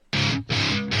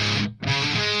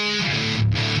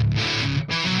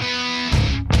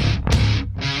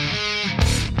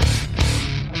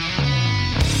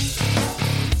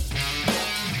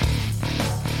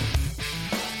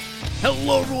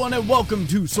everyone, and welcome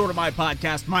to Sorta My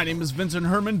Podcast. My name is Vincent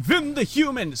Herman, Vin the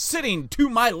Human, sitting to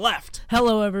my left.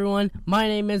 Hello, everyone. My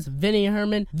name is Vinny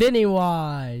Herman, Vinny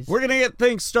Wise. We're going to get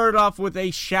things started off with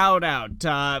a shout-out.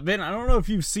 Vin, I don't know if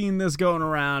you've seen this going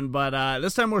around, but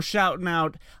this time we're shouting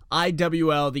out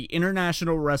IWL, the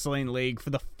International Wrestling League, for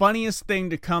the funniest thing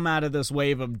to come out of this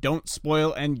wave of don't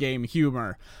spoil Endgame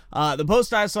humor. The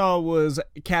post I saw was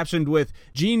captioned with,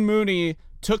 Gene Mooney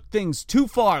took things too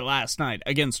far last night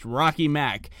against Rocky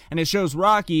Mack, and it shows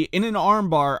Rocky in an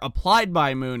armbar applied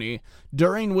by Mooney,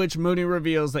 during which Mooney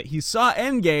reveals that he saw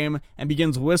Endgame and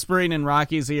begins whispering in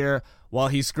Rocky's ear while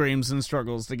he screams and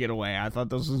struggles to get away. I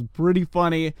thought this was pretty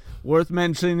funny, worth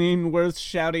mentioning, worth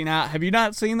shouting out. Have you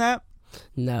not seen that?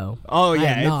 No. Oh, yeah. I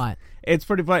have not. It's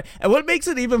pretty funny. And what makes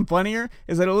it even funnier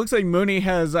is that it looks like Mooney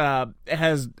has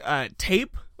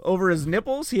tape over his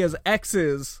nipples. He has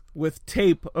X's with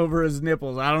tape over his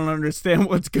nipples. I don't understand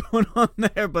what's going on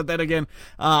there, but then again,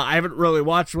 I haven't really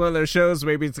watched one of their shows.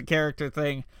 Maybe it's a character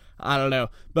thing. I don't know.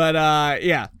 But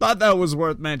yeah, thought that was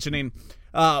worth mentioning.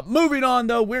 Moving on,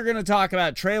 though, we're going to talk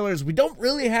about trailers. We don't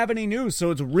really have any news, so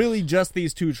it's really just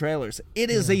these two trailers. It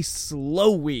is a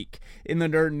slow week in the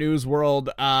nerd news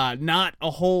world. Not a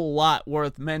whole lot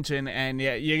worth mention, and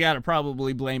yeah, you got to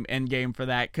probably blame Endgame for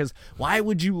that, because why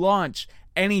would you launch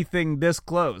anything this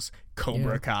close?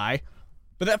 Cobra Kai.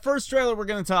 But that first trailer we're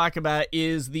going to talk about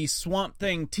is the Swamp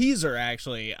Thing teaser,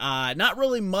 actually. Not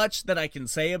really much that I can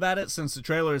say about it, since the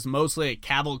trailer is mostly a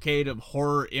cavalcade of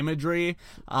horror imagery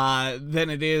than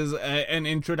it is an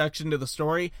introduction to the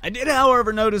story. I did,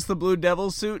 however, notice the Blue Devil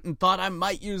suit and thought I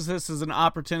might use this as an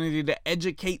opportunity to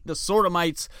educate the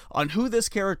Sortamites on who this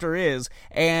character is,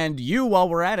 and you while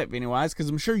we're at it, Vinny-wise, because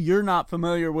I'm sure you're not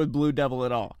familiar with Blue Devil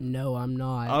at all. No, I'm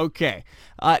not. Okay.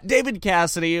 David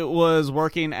Cassidy was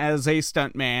working as a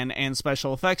stuntman and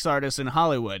special effects artist in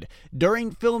Hollywood.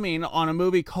 During filming on a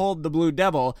movie called The Blue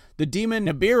Devil, the demon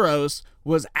Nibiros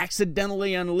was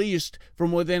accidentally unleashed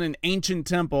from within an ancient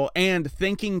temple and,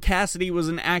 thinking Cassidy was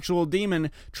an actual demon,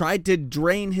 tried to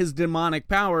drain his demonic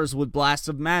powers with blasts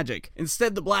of magic.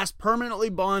 Instead, the blast permanently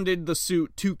bonded the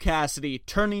suit to Cassidy,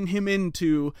 turning him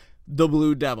into the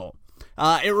Blue Devil.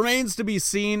 It remains to be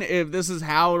seen if this is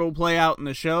how it'll play out in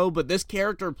the show, but this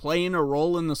character playing a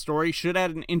role in the story should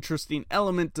add an interesting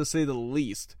element, to say the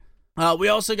least. We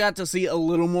also got to see a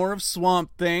little more of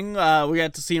Swamp Thing. We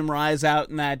got to see him rise out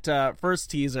in that first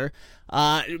teaser,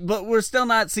 but we're still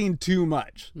not seeing too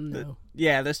much. No.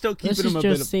 Yeah, they're still keeping this him a is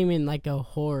bit just seeming like a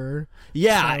horror.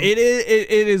 Yeah, so. it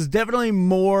is definitely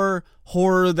more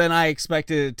horror than I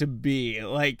expected it to be.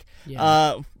 Like,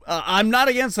 I'm not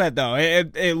against that, though.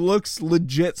 It looks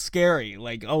legit scary,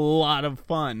 like a lot of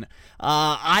fun.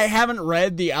 I haven't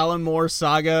read the Alan Moore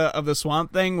saga of the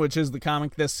Swamp Thing, which is the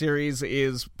comic this series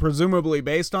is presumably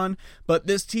based on, but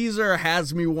this teaser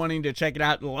has me wanting to check it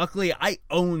out. Luckily, I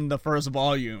own the first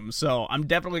volume, so I'm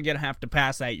definitely going to have to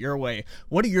pass that your way.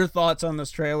 What are your thoughts on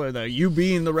this trailer, though, you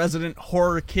being the resident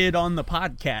horror kid on the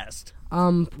podcast?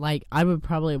 I would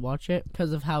probably watch it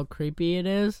because of how creepy it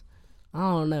is. I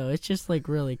don't know. It's just,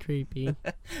 really creepy.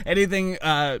 Anything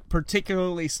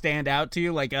particularly stand out to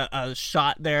you? Like a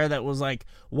shot there that was like,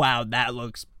 wow, that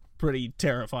looks pretty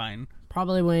terrifying.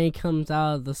 Probably when he comes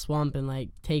out of the swamp and,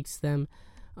 takes them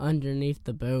underneath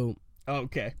the boat.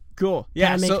 Okay, cool.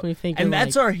 Yeah, that makes me think and of,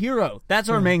 that's our hero. That's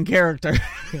our main character.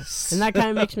 Yeah. And that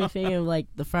kind of makes me think of,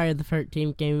 the Friday the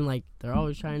 13th game. They're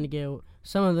always trying to get...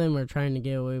 Some of them are trying to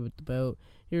get away with the boat.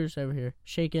 You're just over here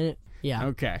shaking it. Yeah.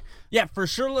 Okay. Yeah, for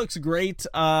sure looks great.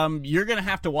 You're going to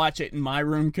have to watch it in my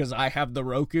room because I have the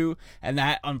Roku, and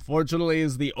that, unfortunately,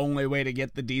 is the only way to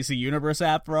get the DC Universe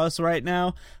app for us right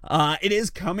now. It is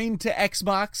coming to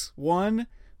Xbox One,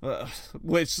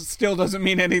 which still doesn't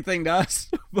mean anything to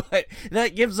us, but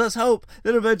that gives us hope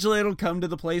that eventually it'll come to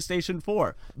the PlayStation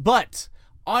 4. But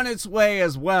on its way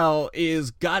as well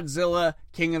is Godzilla,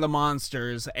 King of the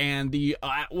Monsters, and the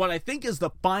what I think is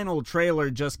the final trailer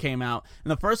just came out.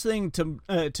 And the first thing to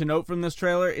note from this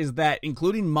trailer is that,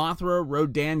 including Mothra,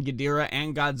 Rodan, Ghidorah,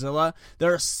 and Godzilla,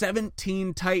 there are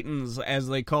 17 Titans, as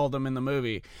they call them in the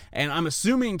movie. And I'm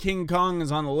assuming King Kong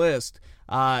is on the list,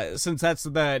 since that's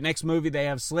the next movie they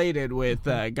have slated with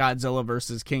Godzilla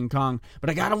versus King Kong. But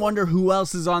I gotta wonder who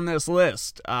else is on this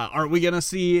list. Are we gonna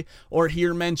see or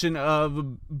hear mention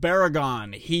of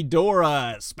Baragon,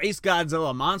 Hedorah, Space Godzilla,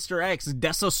 Monster X,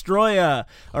 Desostroya,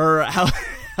 or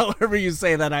however you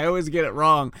say that? I always get it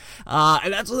wrong.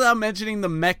 And that's without mentioning the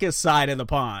mecha side of the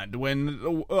pond.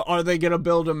 When are they gonna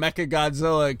build a Mecha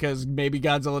Godzilla because maybe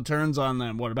Godzilla turns on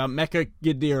them? What about Mecha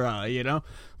Ghidorah, you know?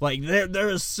 Like, there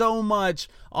is so much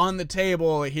on the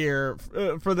table here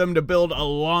for them to build a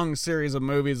long series of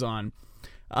movies on.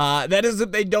 That is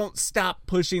if they don't stop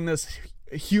pushing this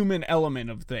human element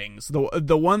of things.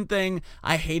 The one thing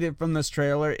I hated from this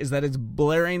trailer is that it's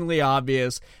blaringly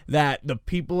obvious that the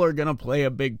people are gonna play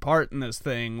a big part in this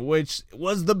thing, which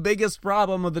was the biggest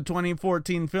problem of the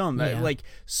 2014 film. That like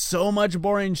so much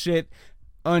boring shit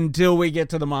until we get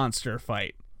to the monster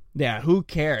fight. Yeah, who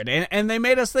cared? And they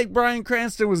made us think Bryan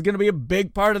Cranston was going to be a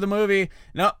big part of the movie.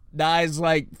 Nope, dies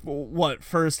like,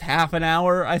 first half an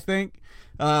hour, I think,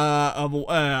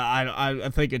 I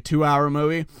think a 2-hour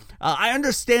movie. I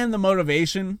understand the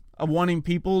motivation of wanting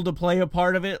people to play a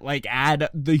part of it, like add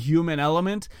the human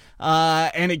element,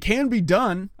 and it can be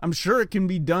done. I'm sure it can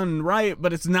be done right,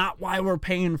 but it's not why we're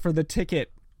paying for the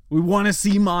ticket. We want to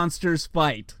see monsters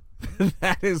fight.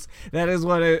 that is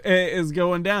what is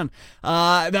going down.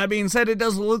 That being said, it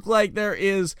does look like there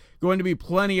is going to be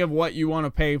plenty of what you want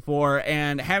to pay for,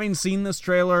 and having seen this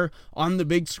trailer on the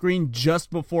big screen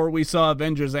just before we saw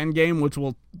Avengers Endgame, which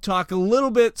we'll talk a little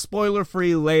bit spoiler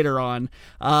free later on,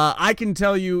 I can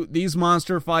tell you these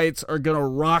monster fights are gonna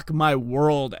rock my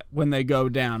world when they go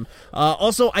down.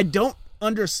 Also, I don't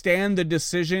understand the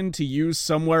decision to use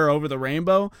Somewhere Over the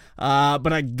Rainbow,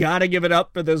 but I gotta give it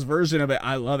up for this version of it.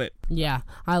 I love it. Yeah,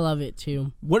 I love it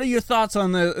too. What are your thoughts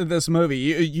on this movie?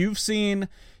 You've seen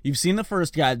the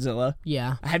first Godzilla.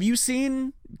 Yeah. Have you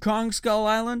seen Kong Skull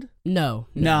Island? No,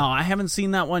 I haven't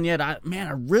seen that one yet. I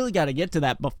really got to get to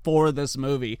that before this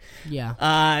movie. Yeah.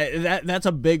 That's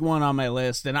a big one on my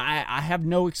list, and I have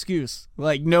no excuse.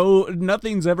 Like,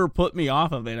 nothing's ever put me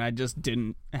off of it. I just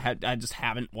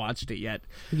haven't watched it yet.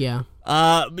 Yeah.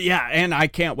 Yeah, and I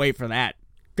can't wait for that.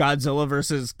 Godzilla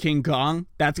versus King Kong.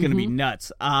 That's going to be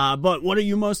nuts. But what are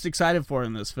you most excited for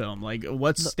in this film? Like,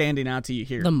 what's standing out to you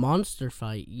here? The monster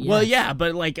fight. Yes. Well, yeah,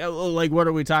 but like what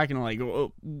are we talking? Like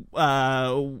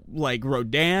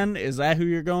Rodan? Is that who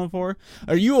you're going for?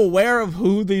 Are you aware of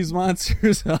who these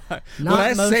monsters are? When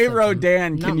I say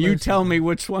Rodan, can you tell me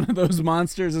which one of those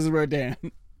monsters is Rodan?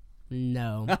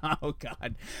 No. Oh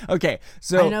God. Okay,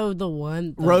 so I know the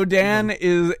one. Rodan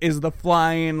is the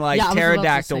flying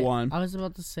pterodactyl one. I was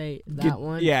about to say that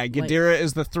one. Yeah, Ghidorah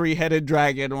is the 3-headed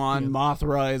dragon one. Yeah.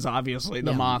 Mothra is obviously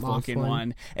the moth-looking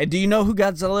one. And do you know who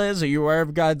Godzilla is? Are you aware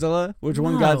of Godzilla? Which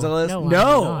one Godzilla is?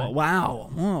 No.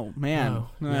 Wow. Oh man.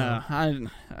 No.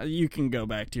 You can go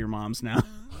back to your mom's now.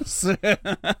 So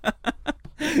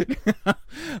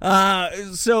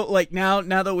like now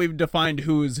that we've defined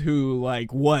who's who,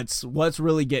 like what's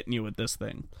really getting you with this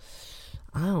thing?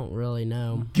 I don't really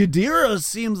know. Ghidorah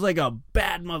seems like a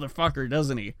bad motherfucker,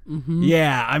 doesn't he? Mm-hmm.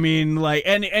 Yeah, I mean, like,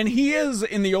 and he is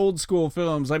in the old school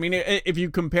films. I mean, if you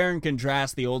compare and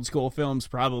contrast, the old school films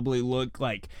probably look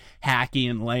like hacky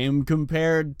and lame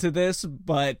compared to this,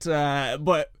 but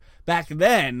back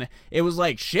then it was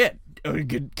like shit.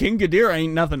 King Ghidorah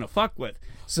ain't nothing to fuck with.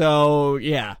 So,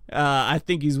 yeah, I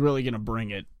think he's really going to bring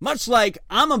it. Much like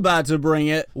I'm about to bring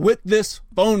it with this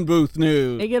phone booth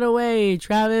news. Take it away,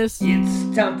 Travis.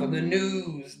 It's time for the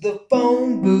news, the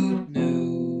phone booth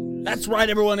news. That's right,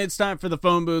 everyone. It's time for the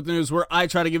phone booth news, where I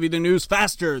try to give you the news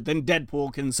faster than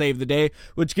Deadpool can save the day,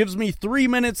 which gives me 3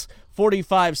 minutes,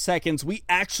 45 seconds. We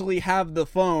actually have the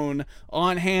phone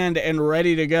on hand and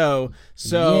ready to go.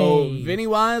 So, Vinny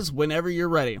Wise, whenever you're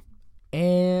ready.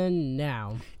 And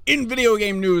now, in video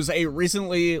game news, a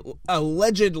recently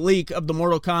alleged leak of the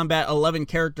Mortal Kombat 11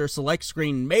 character select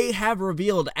screen may have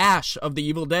revealed Ash of the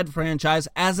Evil Dead franchise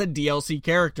as a DLC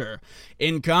character.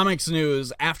 In comics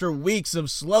news, after weeks of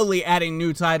slowly adding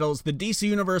new titles, the DC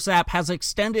Universe app has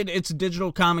extended its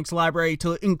digital comics library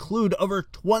to include over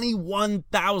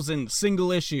 21,000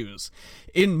 single issues.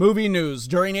 In movie news,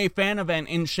 during a fan event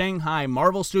in Shanghai,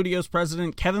 Marvel Studios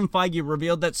president Kevin Feige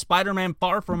revealed that Spider-Man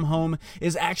Far From Home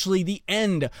is actually the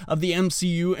end of the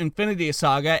MCU Infinity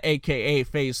Saga, aka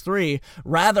Phase 3,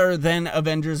 rather than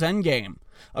Avengers Endgame.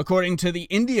 According to the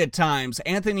India Times,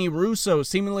 Anthony Russo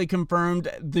seemingly confirmed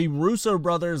the Russo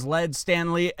brothers-led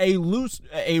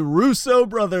Russo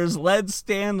brothers-led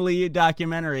Stan Lee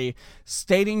documentary,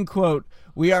 stating, quote,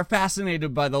 "We are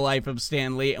fascinated by the life of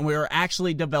Stan Lee, and we are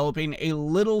actually developing a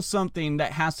little something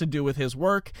that has to do with his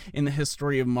work in the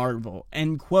history of Marvel,"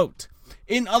 end quote.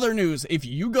 In other news, if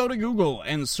you go to Google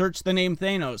and search the name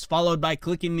Thanos, followed by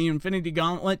clicking the Infinity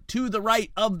Gauntlet to the right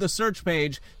of the search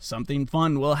page, something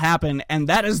fun will happen, and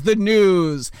that is the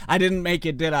news. I didn't make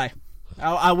it, did I?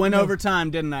 I went over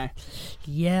time, didn't I?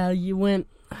 Yeah, you went,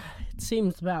 it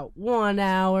seems about 1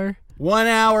 hour. 1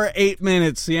 hour, 8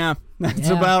 minutes, yeah. That's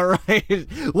Yeah. about right.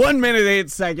 1 minute, 8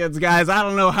 seconds, guys. I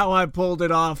don't know how I pulled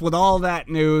it off with all that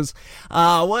news.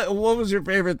 What was your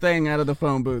favorite thing out of the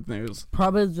phone booth news?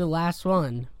 Probably the last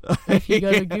one. If you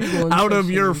go to Google and Out search of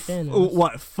your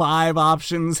Thanos. 5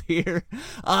 options here,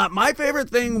 my favorite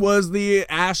thing was the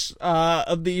Ash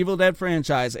of the Evil Dead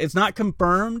franchise. It's not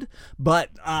confirmed, but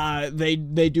they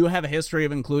do have a history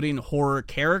of including horror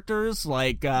characters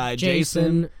like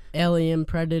Jason. Alien,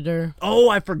 Predator. Oh,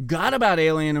 I forgot about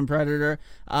Alien and Predator.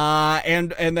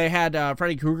 And they had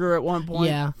Freddy Krueger at one point.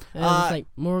 Yeah. And it was like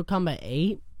Mortal Kombat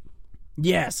 8.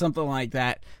 Yeah, something like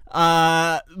that.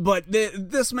 But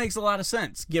this makes a lot of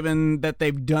sense, given that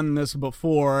they've done this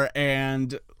before,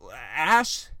 and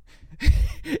Ash,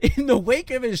 in the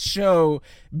wake of his show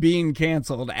being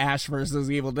canceled, Ash vs.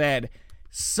 Evil Dead,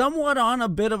 somewhat on a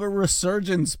bit of a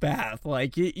resurgence path.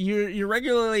 Like, you're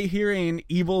regularly hearing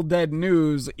Evil Dead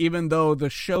news, even though the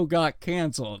show got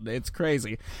canceled. It's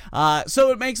crazy.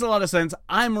 So it makes a lot of sense.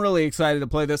 I'm really excited to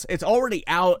play this. It's already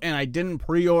out, and I didn't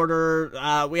pre-order.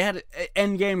 We had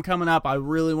Endgame coming up. I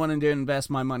really wanted to invest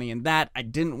my money in that. I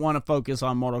didn't want to focus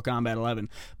on Mortal Kombat 11,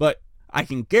 but I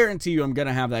can guarantee you I'm going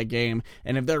to have that game.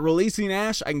 And if they're releasing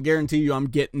Ash, I can guarantee you I'm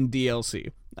getting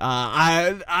DLC.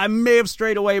 I may have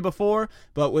strayed away before,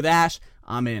 but with Ash,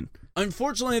 I'm in.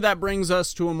 Unfortunately, that brings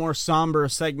us to a more somber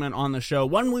segment on the show,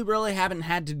 one we really haven't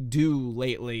had to do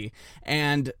lately,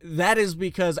 and that is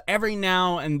because every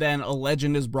now and then a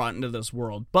legend is brought into this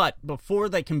world, but before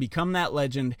they can become that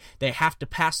legend, they have to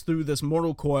pass through this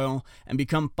mortal coil and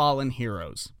become fallen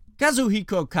heroes.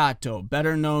 Kazuhiko Kato,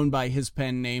 better known by his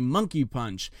pen name Monkey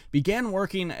Punch, began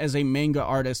working as a manga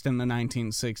artist in the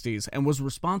 1960s and was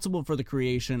responsible for the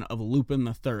creation of Lupin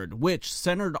III, which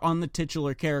centered on the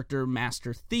titular character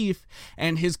Master Thief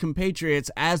and his compatriots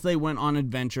as they went on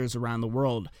adventures around the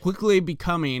world, quickly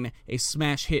becoming a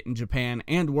smash hit in Japan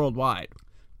and worldwide.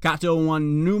 Kato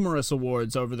won numerous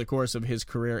awards over the course of his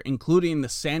career, including the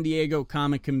San Diego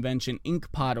Comic Convention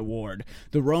Inkpot Award,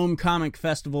 the Rome Comic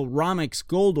Festival Romix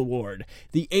Gold Award,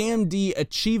 the AMD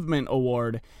Achievement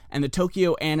Award, and the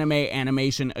Tokyo Anime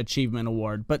Animation Achievement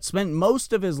Award, but spent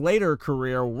most of his later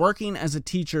career working as a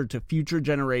teacher to future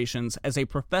generations as a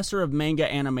professor of manga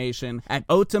animation at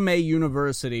Otome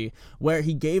University, where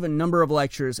he gave a number of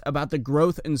lectures about the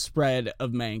growth and spread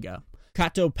of manga.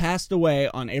 Kato passed away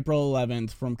on April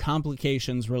 11th from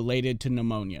complications related to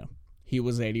pneumonia. He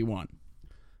was 81.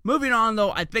 Moving on,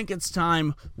 though, I think it's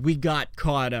time we got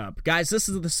caught up. Guys, this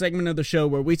is the segment of the show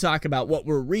where we talk about what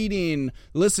we're reading,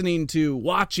 listening to,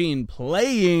 watching,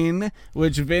 playing,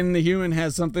 which Vin the Human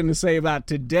has something to say about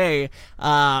today.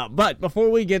 But before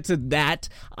we get to that,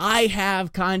 I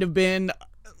have kind of been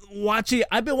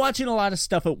I've been watching a lot of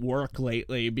stuff at work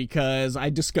lately because I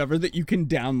discovered that you can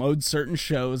download certain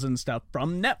shows and stuff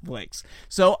from Netflix.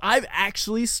 So I've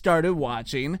actually started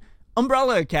watching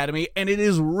Umbrella Academy, and it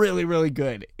is really, really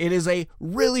good. It is a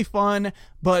really fun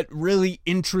but really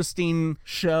interesting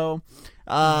show.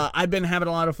 I've been having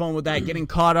a lot of fun with that, getting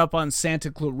caught up on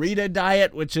Santa Clarita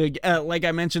Diet, which, like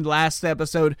I mentioned last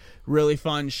episode, really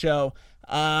fun show.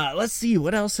 Let's see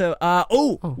what else.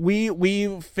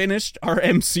 We finished our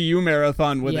MCU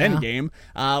marathon with Endgame,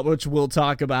 which we'll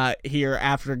talk about here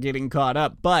after getting caught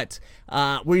up. But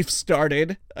we've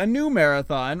started a new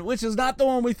marathon, which is not the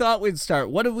one we thought we'd start.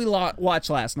 What did we watch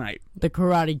last night? The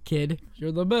Karate Kid.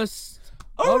 You're the best.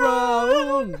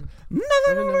 Around.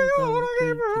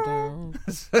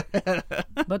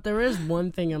 But there is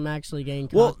one thing I'm actually getting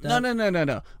caught up.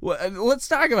 No. Well, let's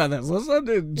talk about this. Let's not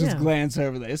just glance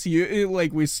over this.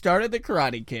 We started the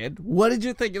Karate Kid. What did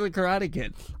you think of the Karate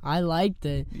Kid? I liked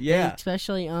it. Yeah. And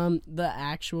especially the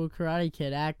actual Karate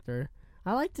Kid actor.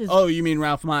 I liked his... Oh, you mean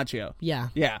Ralph Macchio? Yeah.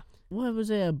 Yeah. What was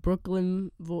it? A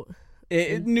Brooklyn...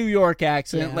 New York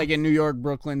accent, like a New York,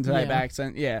 Brooklyn type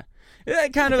accent. Yeah.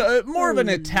 Kind of more of an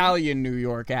Italian New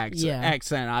York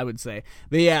accent, I would say.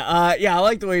 But I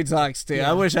like the way he talks too.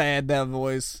 I wish I had that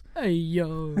voice. Hey,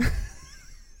 yo.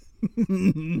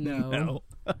 No.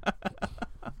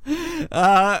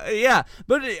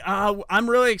 But I'm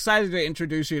really excited to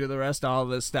introduce you to the rest of all of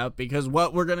this stuff, because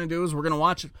what we're going to do is we're going to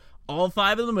watch all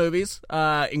 5 of the movies,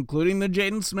 including the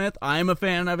Jaden Smith. I'm a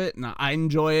fan of it, and I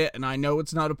enjoy it, and I know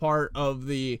it's not a part of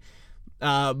the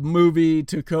movie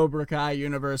to Cobra Kai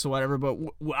universe or whatever, but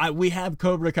we have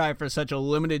Cobra Kai for such a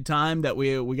limited time that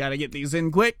we got to get these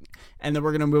in quick, and then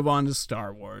we're going to move on to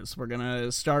Star Wars. We're going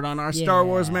to start on our Star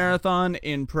Wars marathon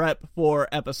in prep for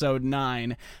episode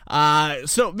 9.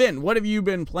 So Vin, what have you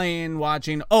been playing,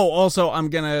 watching? Oh, also I'm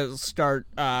going to start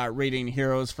reading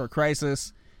Heroes for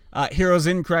Crisis. Heroes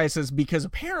in Crisis, because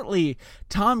apparently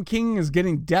Tom King is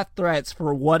getting death threats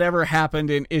for whatever happened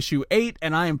in issue 8,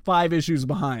 and I am 5 issues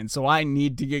behind, so I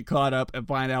need to get caught up and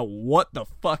find out what the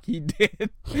fuck he did.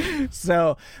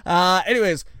 So,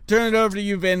 anyways, turn it over to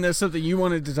you, Vin. There's something you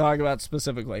wanted to talk about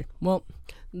specifically. Well,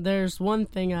 there's one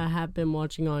thing I have been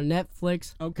watching on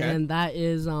Netflix, and that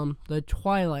is the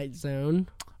Twilight Zone.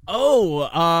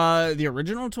 Oh, the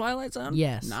original Twilight Zone?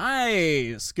 Yes.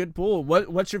 Nice. Good pull.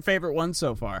 What's your favorite one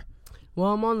so far?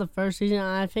 Well, I'm on the first season, and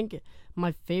I think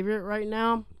my favorite right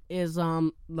now is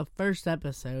the first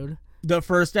episode. The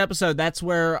first episode, that's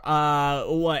where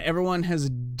everyone has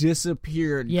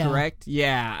disappeared, correct?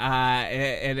 Yeah,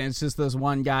 and it's just this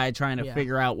one guy trying to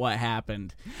figure out what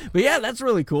happened. But yeah, that's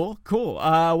really cool. Cool.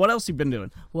 What else you been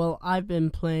doing? Well, I've been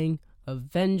playing the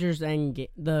Avengers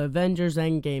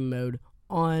Endgame mode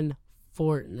on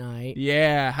Fortnite.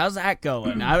 Yeah, how's that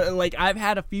going? I've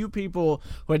had a few people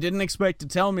who I didn't expect to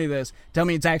tell me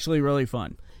it's actually really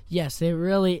fun. Yes, it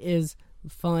really is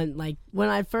fun. Like, when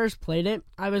I first played it,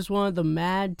 I was one of the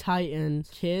Mad Titan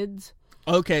kids.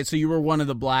 Okay, so you were one of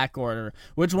the Black Order.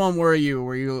 Which one were you?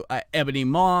 Were you Ebony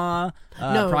Maw,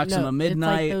 Proxima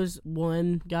Midnight? It's like those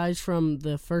one guys from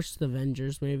the first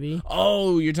Avengers movie.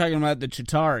 Oh, you're talking about the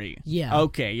Chitauri. Yeah.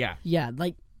 Okay, yeah. Yeah,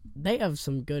 like, they have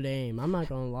some good aim. I'm not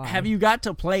going to lie. Have you got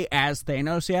to play as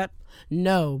Thanos yet?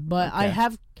 No, but okay. I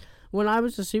have. When I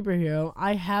was a superhero,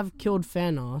 I have killed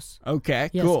Thanos. Okay,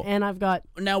 yes, cool. And I've got...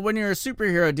 Now, when you're a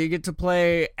superhero, do you get to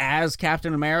play as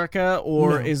Captain America,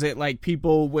 or is it like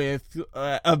people with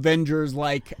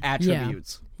Avengers-like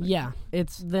attributes? Yeah,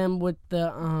 it's them with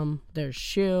the their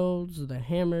shields, the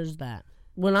hammers, that.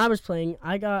 When I was playing,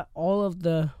 I got all of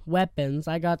the weapons.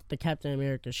 I got the Captain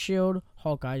America shield,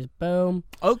 Hawkeye's bow.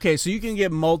 Okay, so you can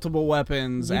get multiple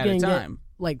weapons at a time.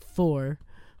 Get, like, four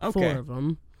of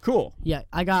them. Cool. Yeah,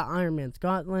 I got Iron Man's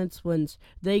gauntlets. When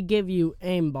they give you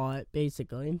aimbot,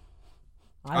 basically.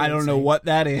 I don't know what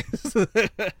that is.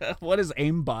 What is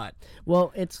aimbot?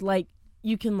 Well, it's like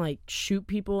you can like shoot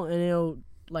people and it'll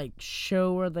like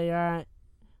show where they are at,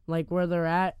 like where they're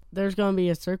at. There's gonna be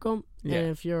a circle, and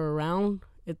if you're around,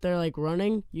 if they're like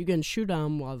running, you can shoot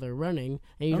them while they're running,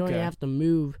 and you don't even have to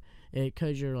move it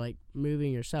because you're like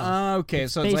moving yourself. Okay,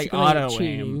 so it's like auto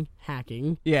aim,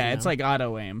 hacking. Yeah, it's like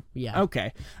auto aim. Yeah.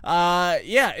 Okay.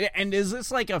 Yeah, and is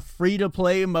this like a free to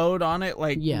play mode on it,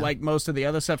 like most of the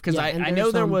other stuff? Because I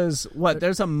know there was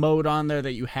there's a mode on there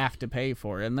that you have to pay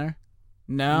for, isn't there?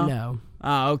 No. No.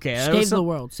 Oh, okay. Save the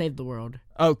world.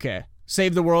 Okay.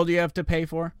 Save the world. You have to pay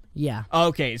for. Yeah.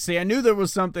 Okay. See, I knew there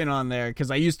was something on there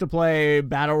because I used to play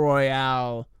Battle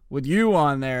Royale with you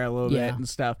on there a little bit and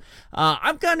stuff.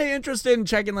 I'm kind of interested in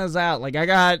checking this out. Like, I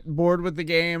got bored with the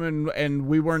game and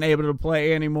we weren't able to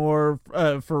play anymore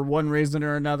for one reason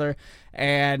or another.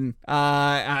 And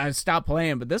I stopped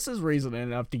playing, but this is reason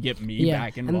enough to get me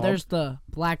back involved. And there's the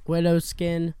Black Widow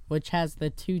skin, which has the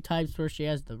two types where she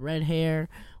has the red hair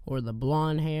or the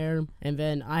blonde hair. And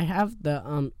then I have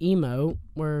the emote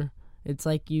where it's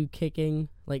like you kicking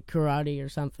like karate or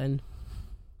something.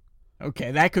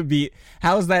 Okay, that could be...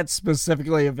 How is that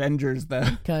specifically Avengers, though?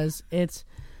 Because it's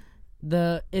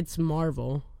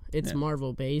Marvel. It's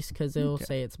Marvel based, because it'll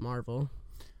say it's Marvel.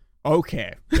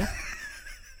 Okay. Yeah.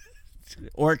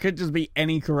 Or it could just be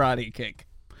any karate kick.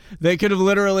 They could have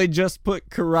literally just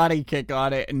put karate kick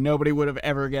on it, and nobody would have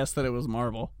ever guessed that it was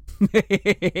Marvel.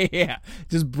 Yeah,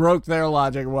 just broke their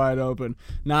logic wide open.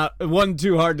 It wasn't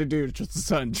too hard to do,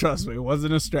 son. Trust me, it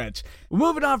wasn't a stretch.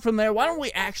 Moving on from there, why don't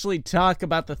we actually talk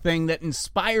about the thing that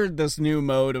inspired this new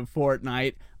mode of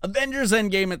Fortnite, Avengers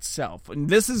Endgame itself. And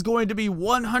this is going to be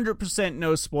 100%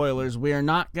 no spoilers. We are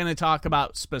not going to talk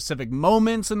about specific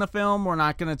moments in the film. We're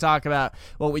not going to talk about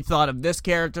what we thought of this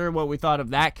character, what we thought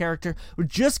of that character. We're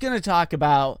just going to talk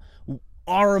about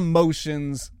our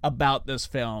emotions about this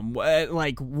film,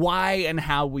 like why and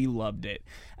how we loved it.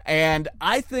 And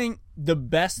I think the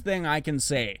best thing I can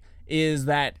say is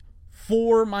that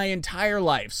for my entire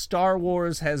life, Star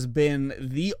Wars has been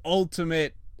the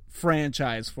ultimate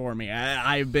franchise for me.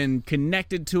 I've been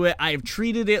connected to it. I've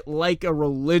treated it like a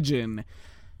religion.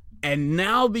 And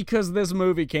now, because this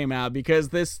movie came out, because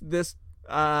this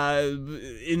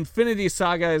Infinity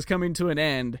Saga is coming to an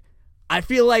end, I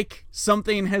feel like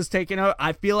something has taken out.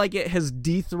 I feel like it has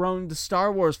dethroned Star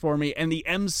Wars for me, and the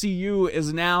MCU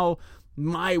is now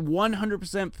my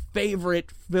 100%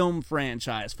 favorite film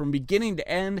franchise from beginning to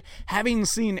end. Having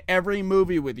seen every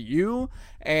movie with you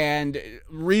and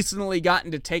recently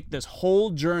gotten to take this whole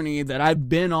journey that I've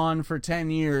been on for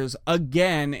 10 years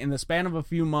again in the span of a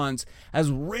few months has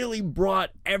really brought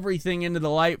everything into the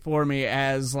light for me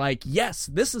as like, yes,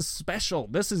 this is special.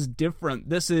 This is different.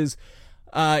 This is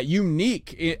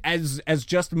unique as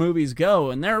just movies go.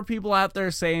 And there are people out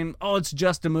there saying, oh, it's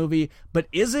just a movie. But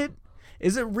is it?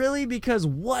 Is it really? Because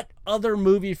what other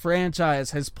movie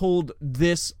franchise has pulled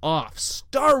this off?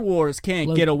 Star Wars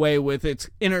can't get away with its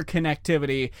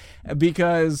interconnectivity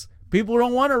because people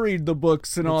don't want to read the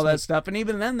books and all that stuff. And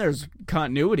even then there's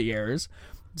continuity errors.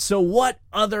 So what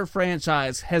other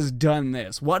franchise has done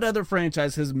this? What other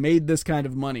franchise has made this kind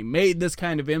of money, made this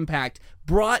kind of impact,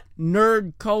 brought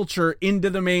nerd culture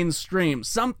into the mainstream?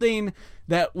 Something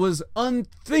that was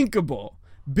unthinkable.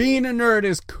 Being a nerd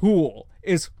is cool,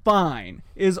 is fine,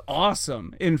 is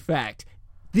awesome, in fact,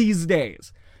 these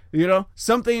days. You know,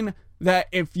 something that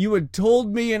if you had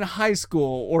told me in high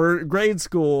school or grade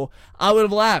school, I would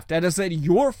have laughed. I'd have said,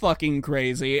 you're fucking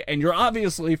crazy, and you're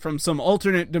obviously from some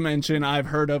alternate dimension I've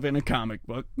heard of in a comic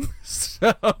book.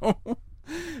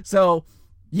 So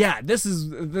yeah, this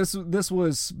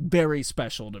was very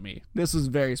special to me. This was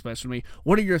very special to me.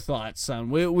 What are your thoughts, son?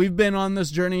 We've been on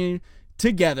this journey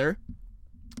together,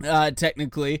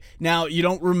 technically. Now, you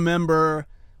don't remember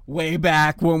way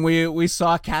back when we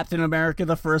saw Captain America,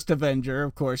 the first Avenger.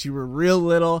 Of course, you were real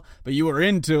little, but you were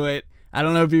into it. I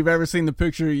don't know if you've ever seen the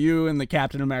picture of you in the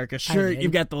Captain America shirt.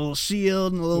 You've got the little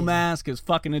shield and the little mask. It's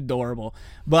fucking adorable.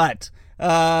 But,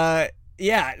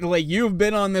 yeah, like, you've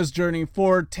been on this journey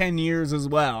for 10 years as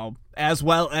well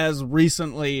as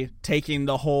recently taking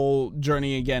the whole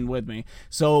journey again with me.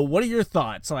 So what are your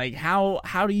thoughts? Like,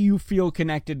 how do you feel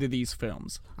connected to these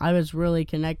films? I was really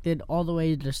connected all the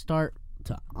way to start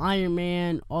to Iron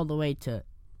Man, all the way to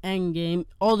Endgame,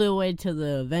 all the way to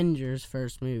the Avengers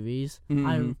first movies.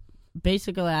 Mm-hmm.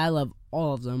 I love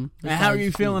all of them. How are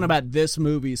you feeling about this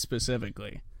movie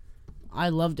specifically? I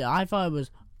loved it. I thought it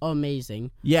was amazing.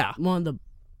 Yeah. One of the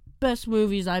best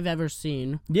movies I've ever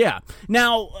seen. Yeah.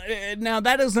 Now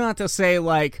that is not to say,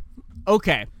 like,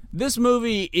 okay, this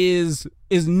movie is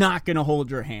not going to hold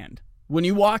your hand. When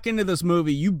you walk into this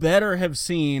movie, you better have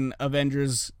seen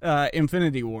Avengers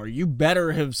Infinity War. You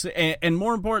better have and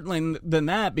more importantly than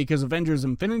that, because Avengers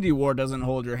Infinity War doesn't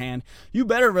hold your hand, you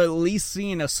better have at least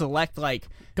seen a select, like,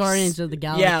 Guardians of the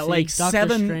Galaxy, yeah, like Doctor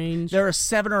Strange. There are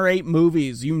 7 or 8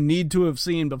 movies you need to have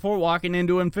seen before walking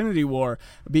into Infinity War,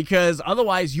 because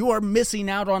otherwise you are missing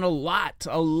out on a lot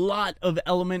of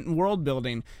element and world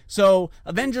building. So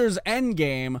Avengers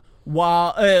Endgame,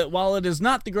 while it is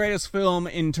not the greatest film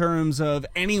in terms of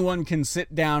anyone can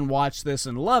sit down, watch this,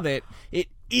 and love it, it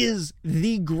is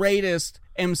the greatest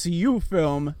MCU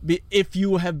film if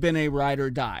you have been a ride or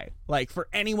die. Like, for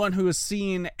anyone who has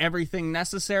seen everything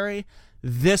necessary,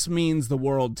 this means the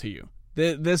world to you.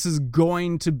 This is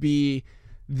going to be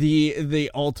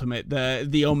the ultimate,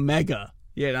 the Omega,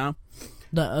 you know?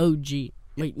 The OG.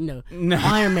 Wait, no.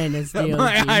 Iron Man is the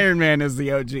OG. Iron Man is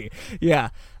the OG. Yeah.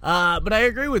 But I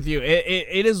agree with you.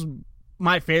 It is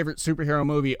my favorite superhero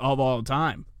movie of all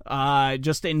time.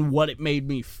 Just in what it made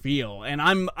me feel.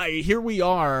 And here we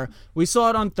are. We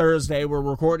saw it on Thursday. We're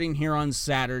recording here on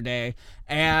Saturday.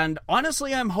 And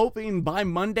honestly, I'm hoping by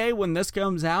Monday when this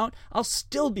comes out, I'll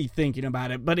still be thinking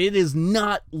about it. But it has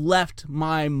not left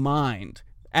my mind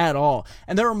at all.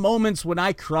 And there are moments when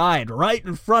I cried right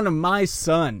in front of my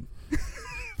son.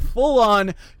 Full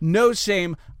on, no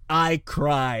shame, I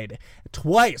cried.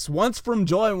 Twice. Once from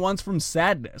joy and once from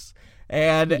sadness.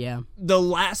 And the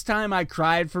last time I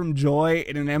cried from joy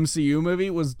in an MCU movie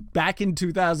was back in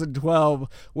 2012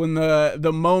 when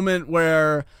the moment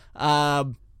where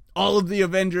all of the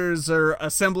Avengers are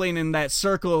assembling in that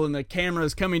circle and the camera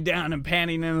is coming down and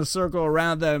panning in a circle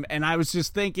around them, and I was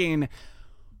just thinking,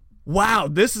 wow,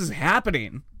 this is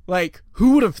happening. Like,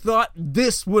 who would have thought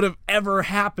this would have ever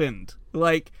happened?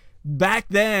 Like, back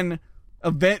then,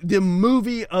 the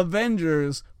movie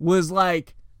Avengers was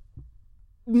like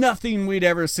nothing we'd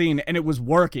ever seen, and it was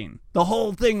working. The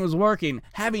whole thing was working.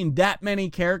 Having that many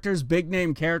characters, big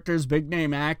name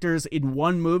actors in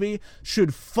one movie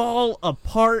should fall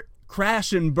apart,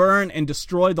 crash and burn, and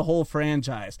destroy the whole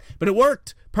franchise. But it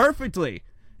worked perfectly.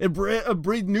 It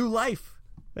breathed new life.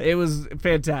 It was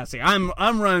fantastic.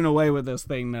 I'm running away with this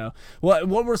thing now. What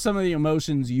were some of the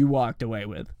emotions you walked away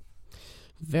with?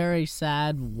 Very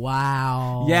sad.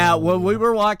 Wow. Yeah, when we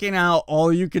were walking out,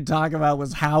 all you could talk about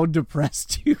was how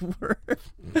depressed you were.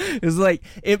 It's like,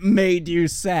 it made you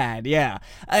sad, yeah.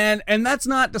 And that's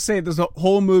not to say this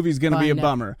whole movie's going to be a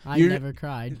bummer. I never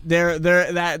cried.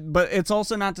 But it's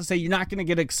also not to say you're not going to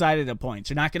get excited at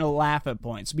points. You're not going to laugh at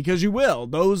points, because you will.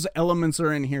 Those elements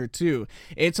are in here too.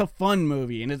 It's a fun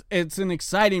movie, and it's an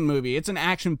exciting movie. It's an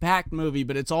action-packed movie,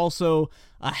 but it's also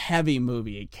a heavy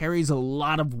movie. It carries a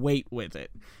lot of weight with it.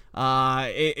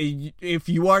 If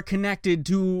you are connected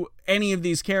to any of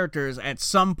these characters, at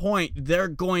some point, they're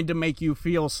going to make you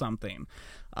feel something.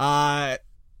 Yeah,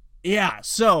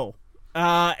 so...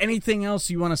 anything else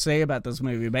you want to say about this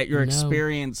movie, about your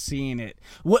experience seeing it?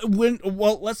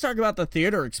 Well, let's talk about the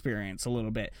theater experience a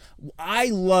little bit. I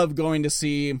love going to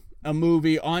see a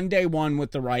movie on day one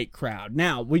with the right crowd.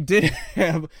 Now, we did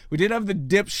have the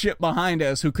dipshit behind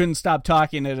us who couldn't stop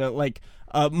talking at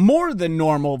more than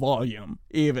normal volume,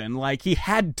 even. Like, he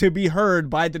had to be heard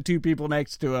by the two people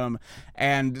next to him,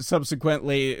 and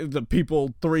subsequently the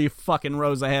people 3 fucking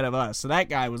rows ahead of us. So that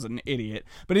guy was an idiot.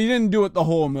 But he didn't do it the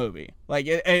whole movie. Like,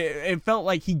 it felt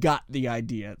like he got the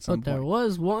idea at some point. But there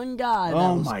was one guy that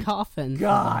was coughing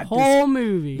God, the whole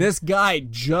movie. This guy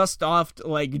just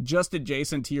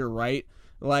adjacent to your right,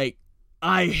 like,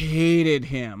 I hated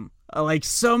him. Like,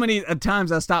 so many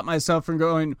times I stopped myself from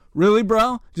going, really,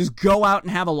 bro? Just go out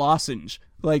and have a lozenge.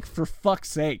 Like, for fuck's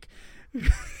sake.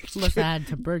 Must have had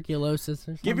tuberculosis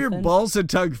or something. Give your balls a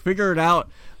tug, figure it out.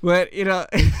 But, you know...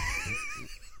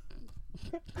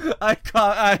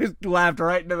 I laughed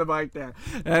right into the mic there.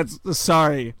 That's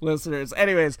sorry, listeners.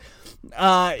 Anyways,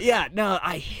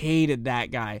 I hated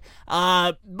that guy.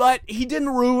 But he didn't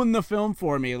ruin the film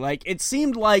for me. Like, it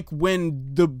seemed like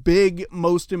when the big,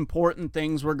 most important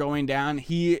things were going down,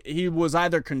 he was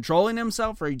either controlling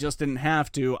himself or he just didn't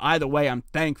have to. Either way, I'm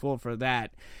thankful for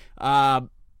that.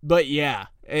 But yeah,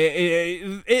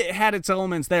 it had its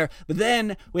elements there. But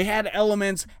then we had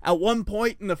elements at one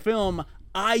point in the film.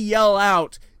 I yell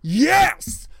out,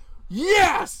 yes!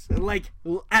 Yes! Like,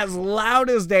 as loud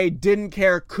as they didn't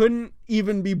care, couldn't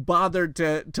even be bothered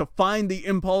to find the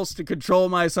impulse to control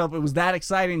myself. It was that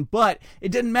exciting, but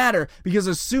it didn't matter, because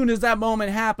as soon as that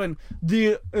moment happened,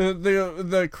 the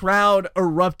crowd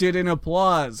erupted in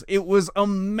applause. It was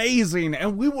amazing,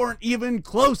 and we weren't even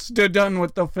close to done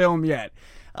with the film yet.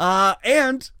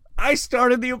 And I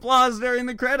started the applause during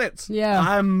the credits. Yeah.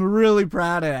 I'm really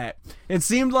proud of that. It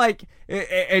seemed like,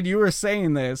 and you were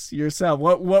saying this yourself,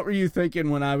 what were you thinking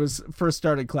when I first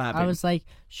started clapping? I was like,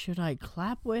 should I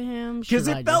clap with him? Because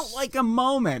it felt like a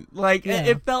moment. Like,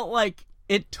 it felt like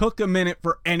it took a minute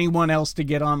for anyone else to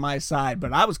get on my side,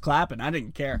 but I was clapping. I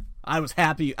didn't care. I was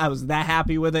happy. I was that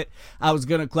happy with it. I was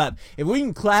going to clap. If we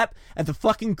can clap at the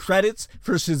fucking credits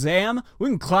for Shazam, we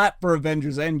can clap for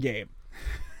Avengers Endgame.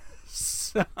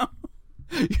 So,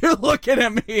 you're looking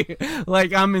at me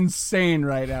like I'm insane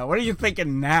right now. What are you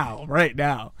thinking right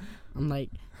now? I'm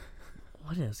like,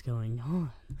 what is going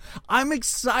on? I'm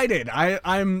excited.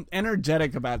 I'm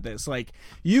energetic about this. Like,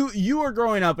 you are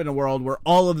growing up in a world where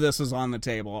all of this is on the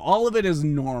table. All of it is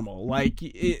normal. Like,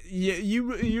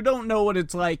 you don't know what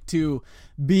it's like to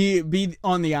be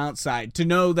on the outside, to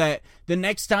know that the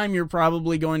next time you're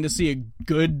probably going to see a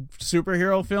good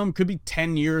superhero film could be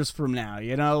 10 years from now,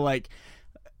 you know, like,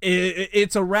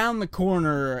 it's around the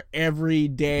corner every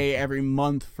day, every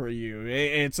month for you.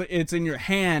 It's in your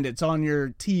hand. It's on your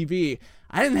TV.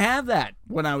 I didn't have that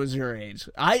when I was your age.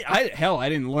 I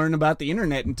didn't learn about the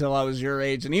internet until I was your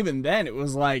age, and even then, it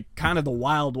was like kind of the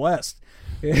Wild West.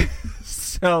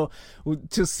 So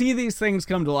to see these things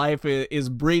come to life is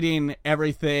breeding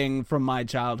everything from my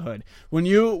childhood. When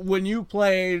you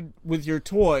played with your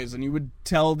toys and you would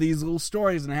tell these little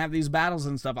stories and have these battles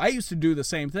and stuff, I used to do the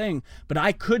same thing, but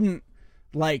I couldn't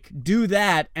like do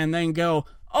that and then go,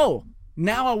 oh,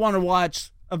 now I want to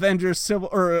watch Avengers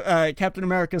Captain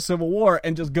America Civil War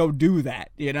and just go do that,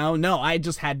 you know? No, I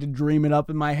just had to dream it up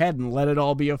in my head and let it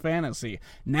all be a fantasy.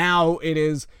 Now it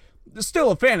is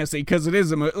still a fantasy because it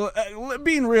is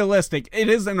being realistic. It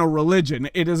isn't a religion.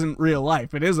 It isn't real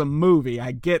life. It is a movie.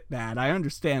 I get that. I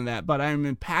understand that. But I'm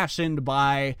impassioned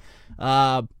by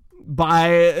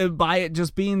it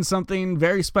just being something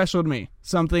very special to me.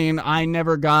 Something I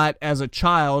never got as a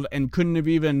child and couldn't have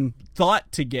even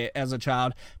thought to get as a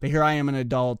child. But here I am an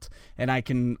adult and I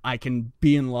can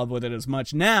be in love with it as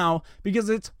much now because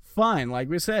it's fine. Like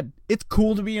we said, it's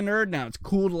cool to be a nerd now. It's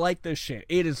cool to like this shit.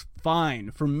 It is fine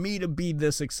for me to be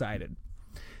this excited.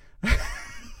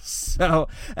 So,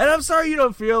 and I'm sorry you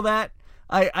don't feel that.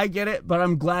 I get it, but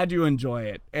I'm glad you enjoy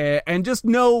it. And just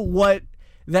know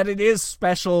that it is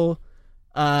special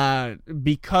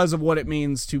because of what it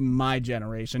means to my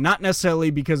generation, not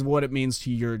necessarily because of what it means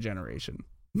to your generation.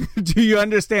 Do you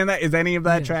understand that? Is any of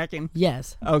that tracking?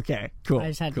 Yes. Okay, cool. I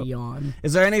just had to yawn.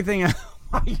 Is there anything else?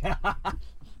 Oh my God.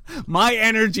 My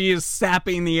energy is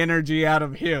sapping the energy out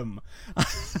of him.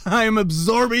 I am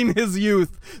absorbing his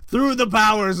youth through the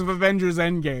powers of Avengers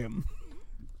Endgame.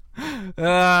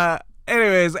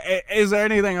 Anyways, is there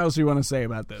anything else you want to say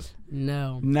about this?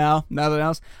 No. No? Nothing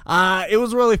else? It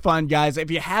was really fun, guys. If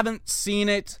you haven't seen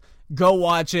it, go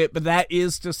watch it. But that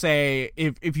is to say,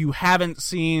 if you haven't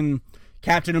seen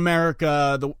Captain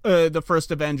America, the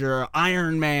first Avenger,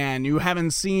 Iron Man, you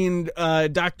haven't seen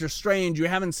Doctor Strange, you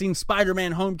haven't seen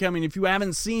Spider-Man Homecoming, if you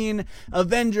haven't seen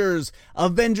Avengers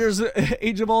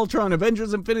Age of Ultron,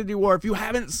 Avengers Infinity War, if you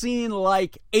haven't seen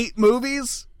like 8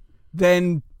 movies,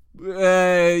 then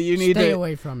you need Stay to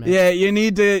away from it. Yeah, you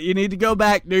need to go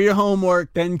back, do your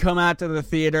homework, then come out to the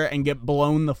theater and get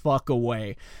blown the fuck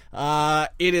away.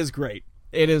 It is great.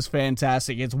 It is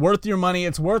fantastic. It's worth your money.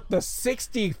 It's worth the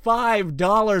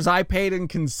 $65 I paid in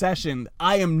concession.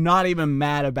 I am not even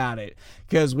mad about it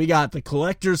because we got the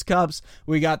collector's cups,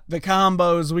 we got the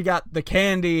combos, we got the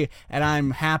candy, and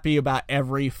I'm happy about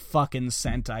every fucking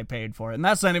cent I paid for it. And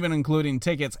that's not even including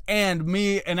tickets. And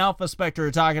me and Alpha Spectre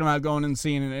are talking about going and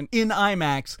seeing it in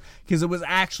IMAX because it was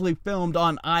actually filmed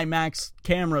on IMAX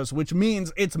cameras, which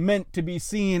means it's meant to be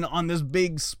seen on this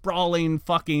big sprawling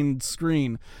fucking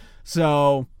screen.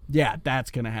 So, yeah,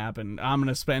 that's going to happen. I'm going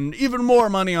to spend even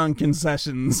more money on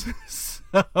concessions.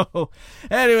 So,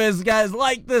 anyways, guys,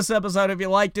 like this episode if you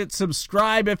liked it.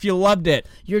 Subscribe if you loved it.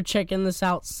 You're checking this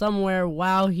out somewhere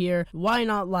while here. Why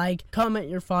not comment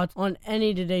your thoughts on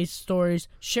any today's stories,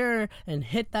 share, and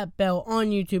hit that bell on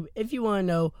YouTube if you want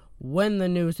to know when the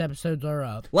newest episodes are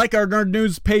up. Like our nerd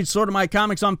news page, Sorta My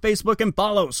Comics on Facebook, and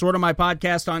follow Sorta My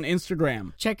Podcast on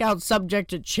Instagram. Check out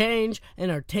Subject to Change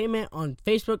Entertainment on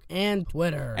Facebook and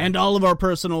Twitter. And all of our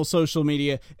personal social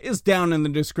media is down in the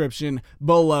description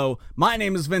below. My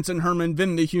name is Vincent Herman,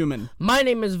 Vin the Human. My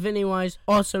name is Vinny Wise,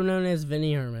 also known as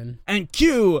Vinny Herman. And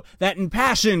cue that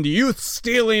impassioned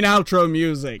youth-stealing outro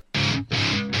music.